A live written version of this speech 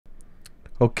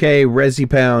Okay,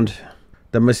 Resipound,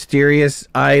 the mysterious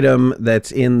item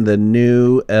that's in the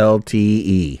new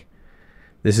LTE.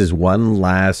 This is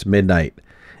OneLastMidnight.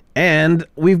 And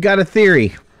we've got a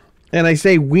theory. And I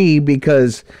say we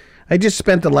because I just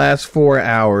spent the last 4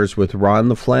 hours with Ron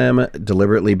the Phlegm,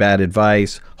 Deliberately Bad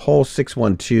Advice, Hole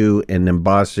 612, and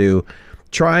Nimbasu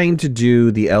trying to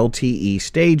do the LTE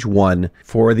Stage 1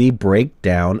 for the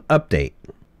breakdown update.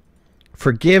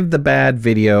 Forgive the bad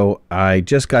video. I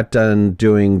just got done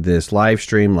doing this live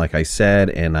stream, like I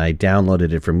said, and I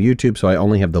downloaded it from YouTube, so I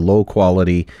only have the low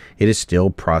quality. It is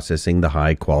still processing the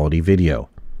high quality video.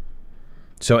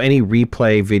 So any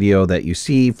replay video that you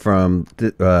see from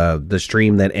the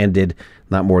stream that ended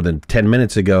not more than 10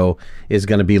 minutes ago is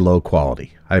going to be low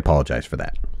quality. I apologize for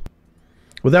that.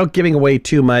 Without giving away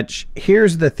too much,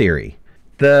 here's the theory.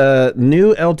 The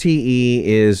new LTE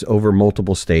is over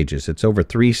multiple stages. It's over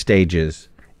 3 stages.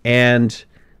 And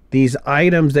these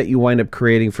items that you wind up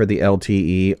creating for the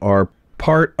LTE are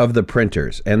part of the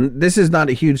printers. And this is not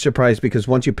a huge surprise because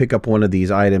once you pick up one of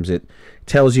these items, it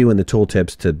tells you in the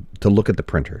tooltips to look at the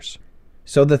printers.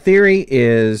 So the theory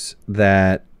is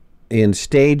that in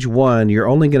stage 1, you're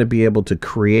only going to be able to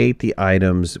create the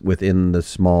items within the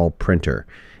small printer.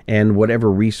 And whatever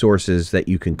resources that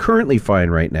you can currently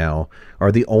find right now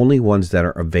are the only ones that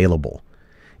are available.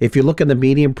 If you look in the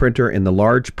medium printer and the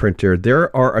large printer,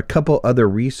 there are a couple other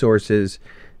resources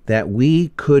that we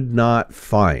could not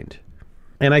find.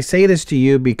 And I say this to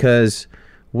you because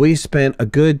we spent a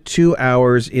good 2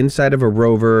 hours inside of a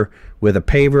rover with a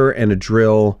paver and a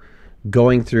drill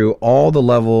going through all the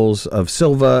levels of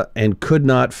Silva and could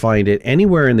not find it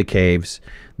anywhere in the caves,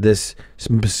 this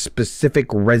specific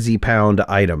Resipound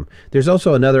item. There's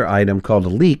also another item called a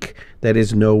Leek that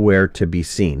is nowhere to be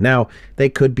seen. Now, they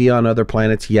could be on other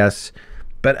planets, yes,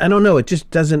 but I don't know. It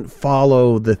just doesn't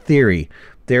follow the theory.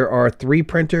 There are 3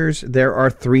 printers. There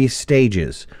are 3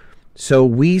 stages. So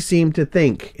we seem to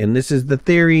think, and this is the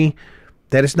theory,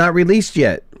 that it's not released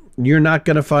yet. You're not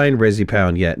going to find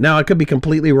Resipound yet. Now, I could be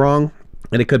completely wrong,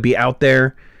 and it could be out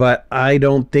there, but I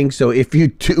don't think so. If you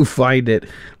do find it,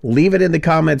 leave it in the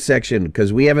comment section,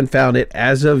 because we haven't found it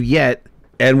as of yet,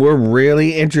 and we're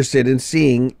really interested in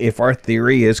seeing if our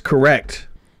theory is correct.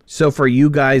 So for you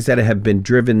guys that have been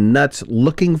driven nuts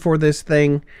looking for this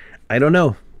thing, I don't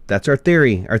know. That's our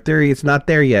theory. Our theory is not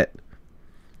there yet.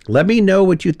 Let me know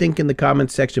what you think in the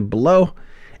comment section below.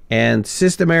 And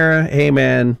System Era, hey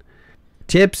man,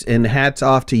 tips and hats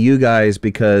off to you guys,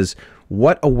 because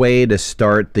what a way to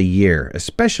start the year,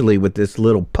 especially with this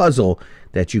little puzzle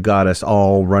that you got us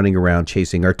all running around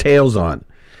chasing our tails on.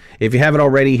 If you haven't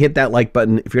already, hit that like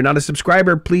button. If you're not a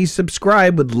subscriber, please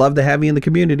subscribe. Would love to have you in the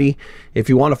community. If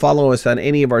you want to follow us on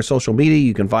any of our social media,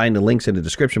 you can find the links in the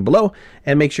description below,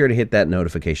 and make sure to hit that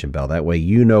notification bell. That way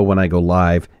you know when I go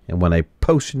live and when I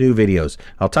post new videos.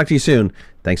 I'll talk to you soon.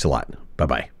 Thanks a lot.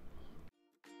 Bye-bye.